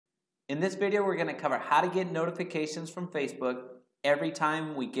In this video, we're going to cover how to get notifications from Facebook every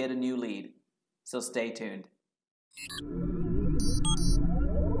time we get a new lead. So stay tuned.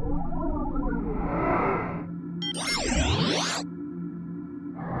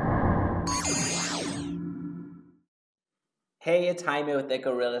 Hey, it's Jaime with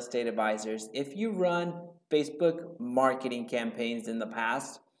Echo Real Estate Advisors. If you run Facebook marketing campaigns in the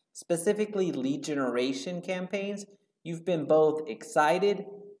past, specifically lead generation campaigns, you've been both excited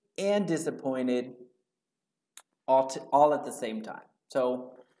and disappointed all at the same time.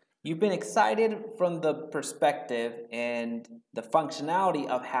 So you've been excited from the perspective and the functionality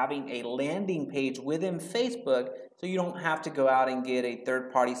of having a landing page within Facebook, so you don't have to go out and get a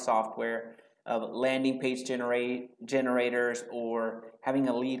third-party software of landing page generators or having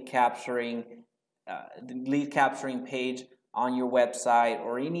a lead capturing page on your website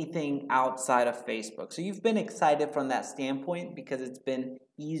or anything outside of Facebook. So you've been excited from that standpoint because it's been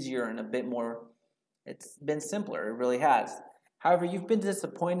easier and a bit more, it's been simpler. It really has. However, you've been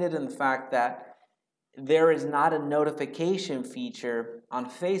disappointed in the fact that there is not a notification feature on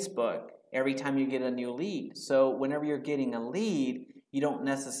Facebook every time you get a new lead. So whenever you're getting a lead, you don't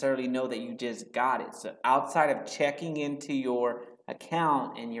necessarily know that you just got it. So outside of checking into your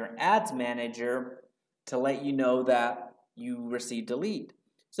account and your ads manager to let you know that you received a lead.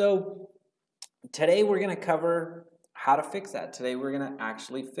 So today we're going to cover how to fix that. Today we're going to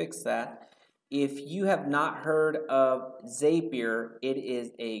actually fix that. If you have not heard of Zapier, it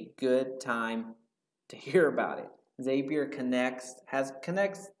is a good time to hear about it. Zapier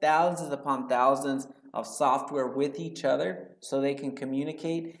connects thousands upon thousands of software with each other so they can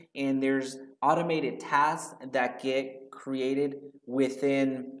communicate, and there's automated tasks that get created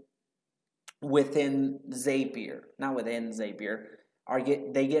within Zapier, not within Zapier,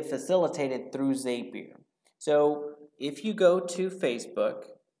 they get facilitated through Zapier. So if you go to Facebook,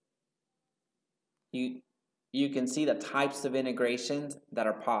 you can see the types of integrations that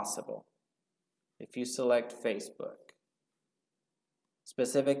are possible. If you select Facebook,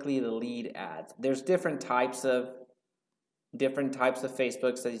 specifically the lead ads, there's different types of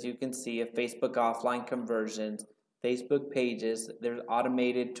Facebooks, as you can see, of Facebook offline conversions, Facebook pages. There's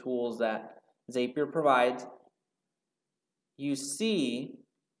automated tools that Zapier provides. You see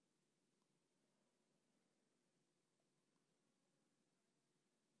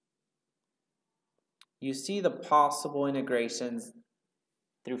the possible integrations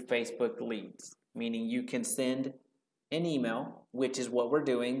through Facebook leads, meaning you can send an email, which is what we're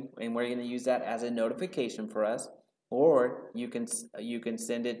doing, and we're going to use that as a notification for us, or you can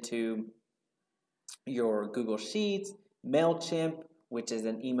send it to your Google Sheets, MailChimp, which is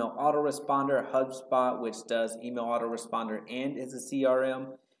an email autoresponder, HubSpot, which does email autoresponder and is a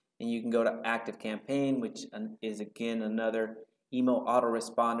CRM, and you can go to ActiveCampaign, which is again another email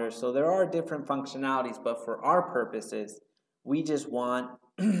autoresponder. So there are different functionalities, but for our purposes, we just want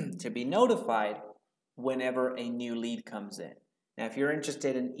to be notified whenever a new lead comes in. Now, if you're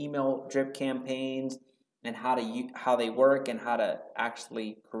interested in email drip campaigns and how they work and how to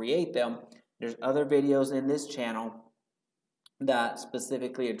actually create them, there's other videos in this channel that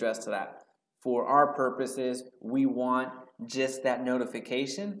specifically address to that. For our purposes, we want just that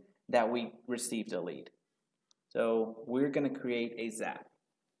notification that we received a lead. So we're going to create a Zap.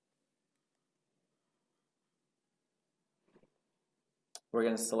 We're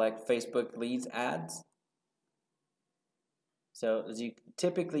going to select Facebook leads ads. So as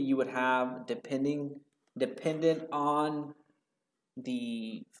typically you would have, dependent on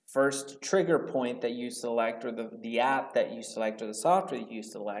the first trigger point that you select, or the app that you select, or the software that you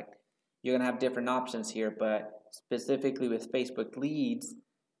select, you're going to have different options here, but specifically with Facebook leads,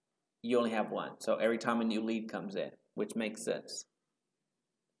 you only have one. So every time a new lead comes in, which makes sense.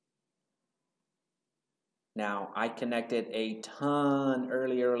 Now, I connected a ton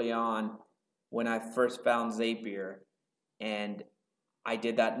early on when I first found Zapier, and I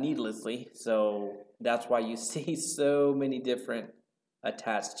did that needlessly, so that's why you see so many different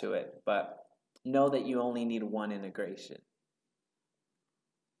attached to it. But know that you only need one integration.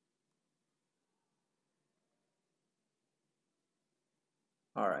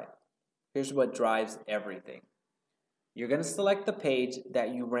 All right, here's what drives everything. You're going to select the page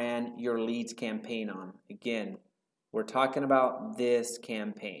that you ran your leads campaign on. Again, we're talking about this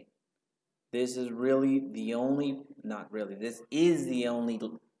campaign. This is really the only, this is the only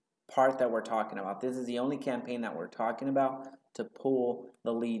part that we're talking about. This is the only campaign that we're talking about to pull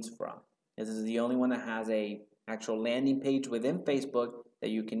the leads from. This is the only one that has a actual landing page within Facebook that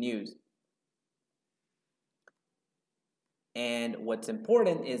you can use. And what's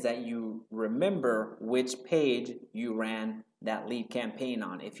important is that you remember which page you ran that lead campaign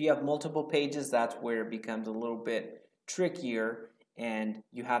on. If you have multiple pages, that's where it becomes a little bit trickier, and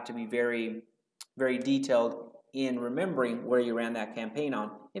you have to be very, very detailed in remembering where you ran that campaign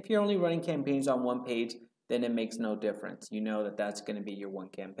on. If you're only running campaigns on one page, then it makes no difference. You know that that's going to be your one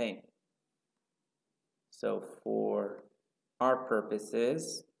campaign. So for our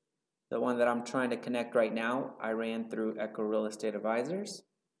purposes, the one that I'm trying to connect right now, I ran through Echo Real Estate Advisors.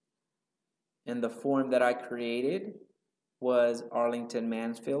 And the form that I created was Arlington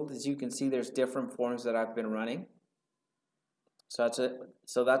Mansfield. As you can see, there's different forms that I've been running.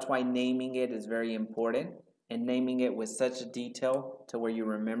 So that's why naming it is very important, and naming it with such a detail to where you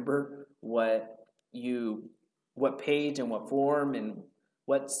remember what page and what form and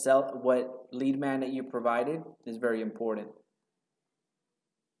what lead magnet you provided is very important.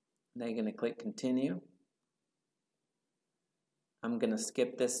 Now you're going to click continue. I'm going to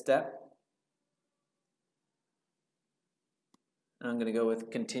skip this step. I'm going to go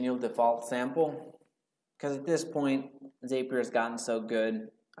with continual default sample, because at this point Zapier has gotten so good.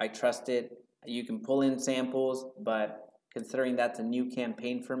 I trust it. You can pull in samples, but considering that's a new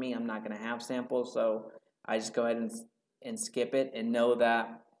campaign for me, I'm not going to have samples, so I just go ahead and skip it and know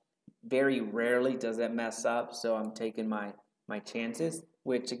that very rarely does it mess up, so I'm taking my chances,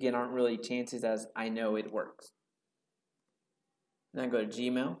 which again aren't really chances as I know it works. Then I go to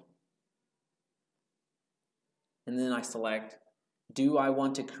Gmail, and then I select, do I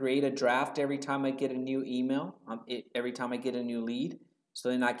want to create a draft every time I get a new email, every time I get a new lead, so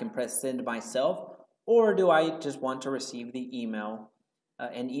then I can press send myself, or do I just want to receive the email,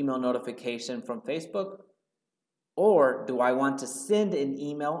 an email notification from Facebook, or do I want to send an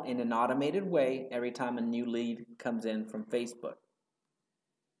email in an automated way every time a new lead comes in from Facebook?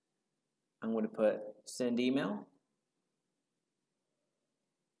 I'm going to put send email.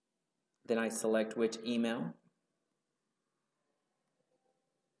 Then I select which email.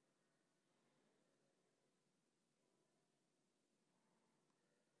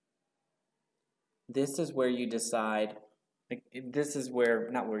 This is where you decide, this is where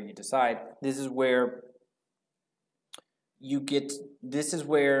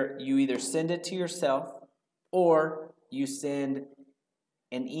you either send it to yourself or you send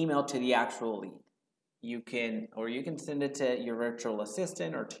an email to the actual lead. You can send it to your virtual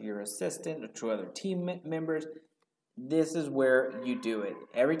assistant or to your assistant or to other team members. This is where you do it.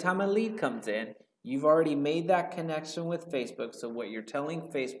 Every time a lead comes in, you've already made that connection with Facebook. So what you're telling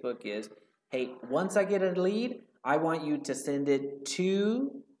Facebook is, hey, once I get a lead, I want you to send it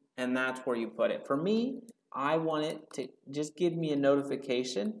to, and that's where you put it. For me, I want it to just give me a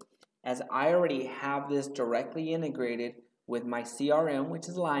notification, as I already have this directly integrated with my CRM, which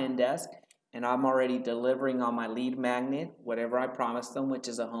is LionDesk, and I'm already delivering on my lead magnet, whatever I promised them, which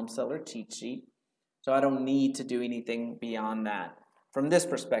is a home seller cheat sheet. So I don't need to do anything beyond that. From this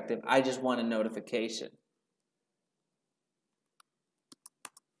perspective, I just want a notification.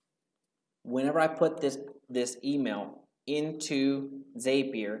 Whenever I put this email into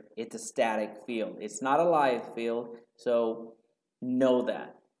Zapier, it's a static field. It's not a live field, so know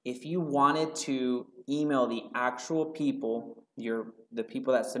that. If you wanted to email the actual people, the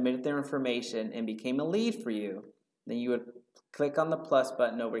people that submitted their information and became a lead for you, then you would click on the plus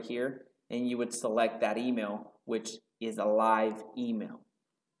button over here and you would select that email, which is a live email.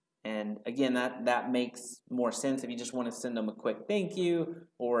 And again, that makes more sense if you just want to send them a quick thank you,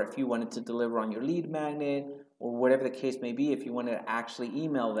 or if you wanted to deliver on your lead magnet, or whatever the case may be. If you wanted to actually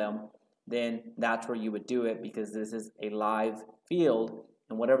email them, then that's where you would do it, because this is a live field,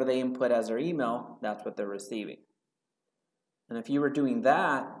 and whatever they input as their email, that's what they're receiving. And if you were doing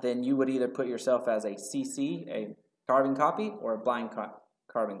that, then you would either put yourself as a CC, a carbon copy, or a blind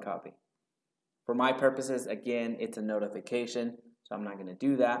carbon copy. For my purposes, again, it's a notification, so I'm not going to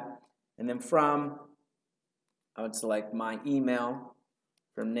do that. And then I would select my email,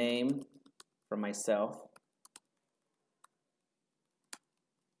 from name, for myself.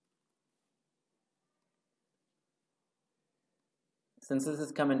 Since this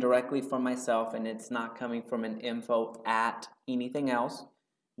is coming directly from myself and it's not coming from an info at anything else,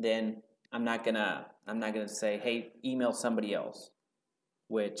 then I'm not gonna say, hey, email somebody else,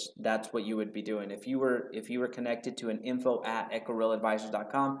 which that's what you would be doing. If you were connected to an info at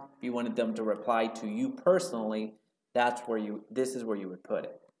echorealadvisors.com, if you wanted them to reply to you personally, this is where you would put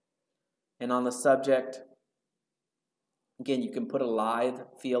it. And on the subject, again, you can put a live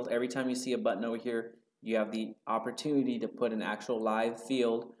field. Every time you see a button over here, you have the opportunity to put an actual live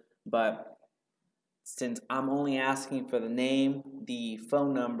field, but since I'm only asking for the name, the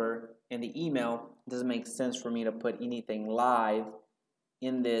phone number, and the email, it doesn't make sense for me to put anything live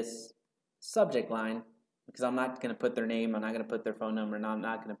in this subject line. because I'm not going to put their name, I'm not going to put their phone number, and I'm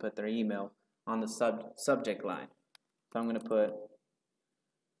not going to put their email on the subject line. So I'm going to put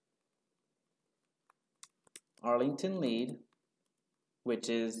Arlington lead, which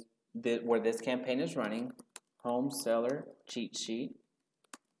is where this campaign is running, home seller cheat sheet,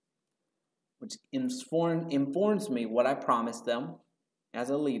 which informs me what I promised them as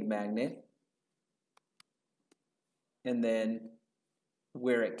a lead magnet, and then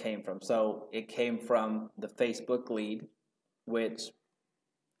where it came from. So it came from the Facebook lead, which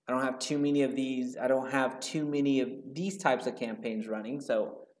I don't have too many of these. I don't have too many of these types of campaigns running,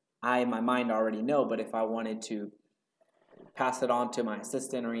 so I in my mind already know. But if I wanted to pass it on to my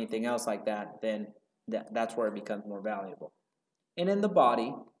assistant or anything else like that, then that's where it becomes more valuable. And in the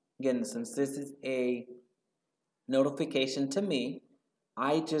body, again, since this is a notification to me,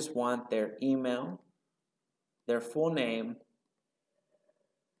 I just want their email, their full name,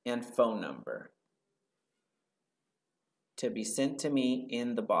 and phone number to be sent to me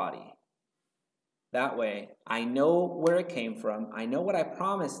in the body. That way, I know where it came from, I know what I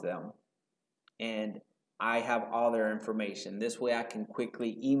promised them, and I have all their information. This way I can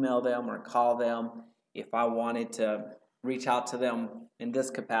quickly email them or call them if I wanted to reach out to them in this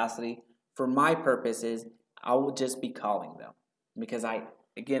capacity. For my purposes, I will just be calling them because I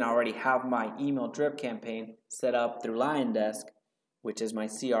already have my email drip campaign set up through LionDesk, which is my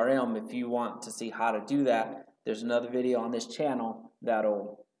CRM. If you want to see how to do that, there's another video on this channel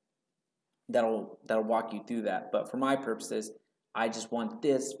that'll walk you through that. But for my purposes, I just want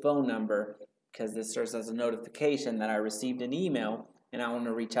this phone number because this serves as a notification that I received an email and I want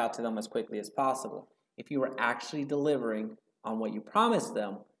to reach out to them as quickly as possible. If you are actually delivering on what you promised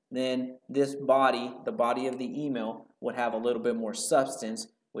them, then this body, the body of the email, would have a little bit more substance,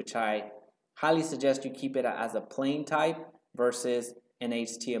 which I highly suggest you keep it as a plain type versus an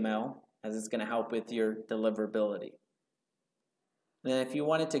HTML, as it's going to help with your deliverability. Then if you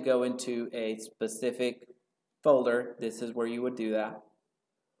wanted to go into a specific folder, this is where you would do that.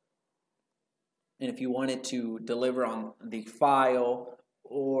 And if you wanted to deliver on the file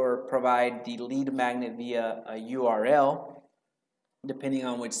or provide the lead magnet via a URL, depending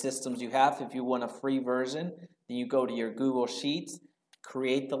on which systems you have, if you want a free version, then you go to your Google Sheets,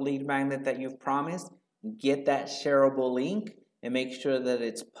 create the lead magnet that you've promised, get that shareable link, and make sure that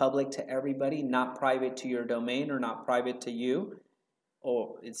it's public to everybody, not private to your domain or not private to you.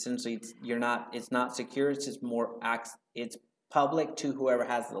 Or essentially, it's not secure. It's just it's public to whoever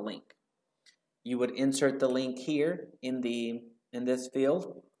has the link. You would insert the link here in this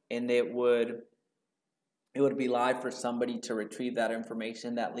field, and it would be live for somebody to retrieve that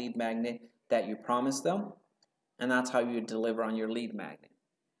information, that lead magnet that you promised them, and that's how you would deliver on your lead magnet.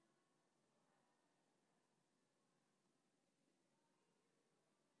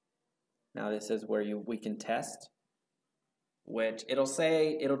 Now this is where we can test, which it'll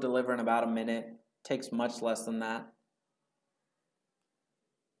say it'll deliver in about a minute. Takes much less than that.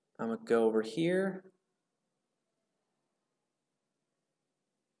 I'm going to go over here.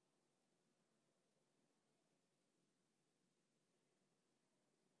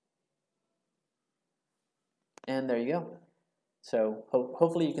 And there you go. So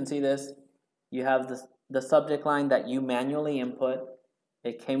hopefully you can see this. You have the subject line that you manually input.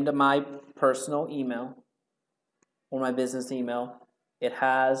 It came to my personal email or my business email. It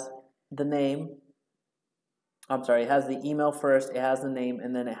has the name. I'm sorry, it has the email first, it has the name,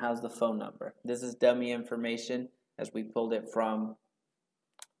 and then it has the phone number. This is dummy information as we pulled it from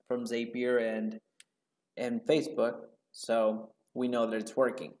Zapier and Facebook, so we know that it's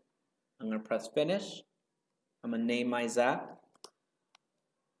working. I'm going to press finish. I'm going to name my Zap.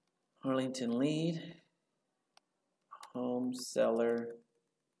 Arlington lead, home seller,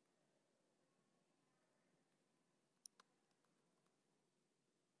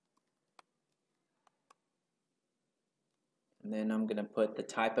 and then I'm going to put the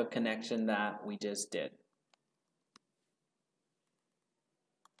type of connection that we just did.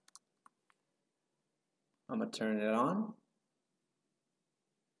 I'm going to turn it on.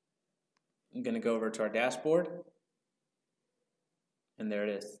 I'm going to go over to our dashboard, and there it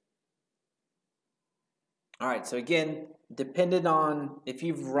is. All right, so again, depending on if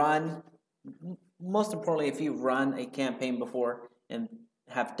you've run, most importantly, if you've run a campaign before and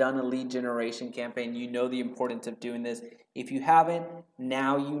have done a lead generation campaign, you know the importance of doing this. If you haven't,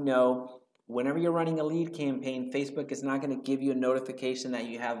 now you know whenever you're running a lead campaign, Facebook is not going to give you a notification that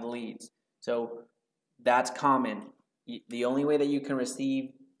you have leads. So that's common. The only way that you can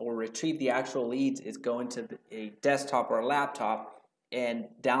receive or retrieve the actual leads is go into a desktop or a laptop and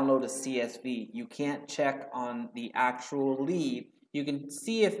download a CSV. You can't check on the actual lead You can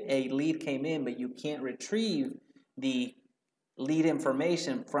see if a lead came in, but you can't retrieve the lead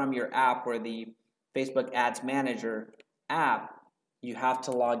information from your app or the Facebook Ads Manager app. You have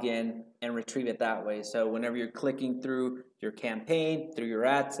to log in and retrieve it that way. So whenever you're clicking through your campaign, through your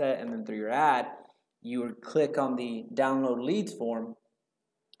ad set, and then through your ad, you would click on the download leads form,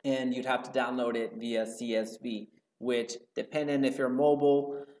 and you'd have to download it via CSV, which, depending if you're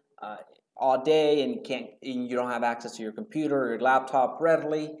mobile all day and you don't have access to your computer or your laptop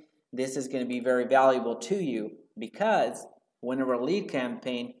readily, this is going to be very valuable to you, because whenever a lead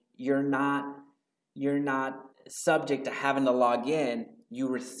campaign, you're not subject to having to log in. You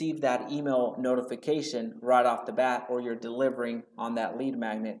receive that email notification right off the bat, or you're delivering on that lead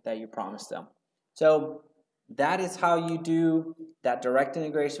magnet that you promised them. So that is how you do that direct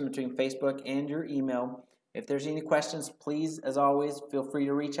integration between Facebook and your email. If there's any questions, please, as always, feel free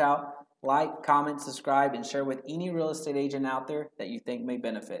to reach out. Like, comment, subscribe, and share with any real estate agent out there that you think may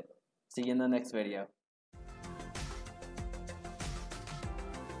benefit. See you in the next video.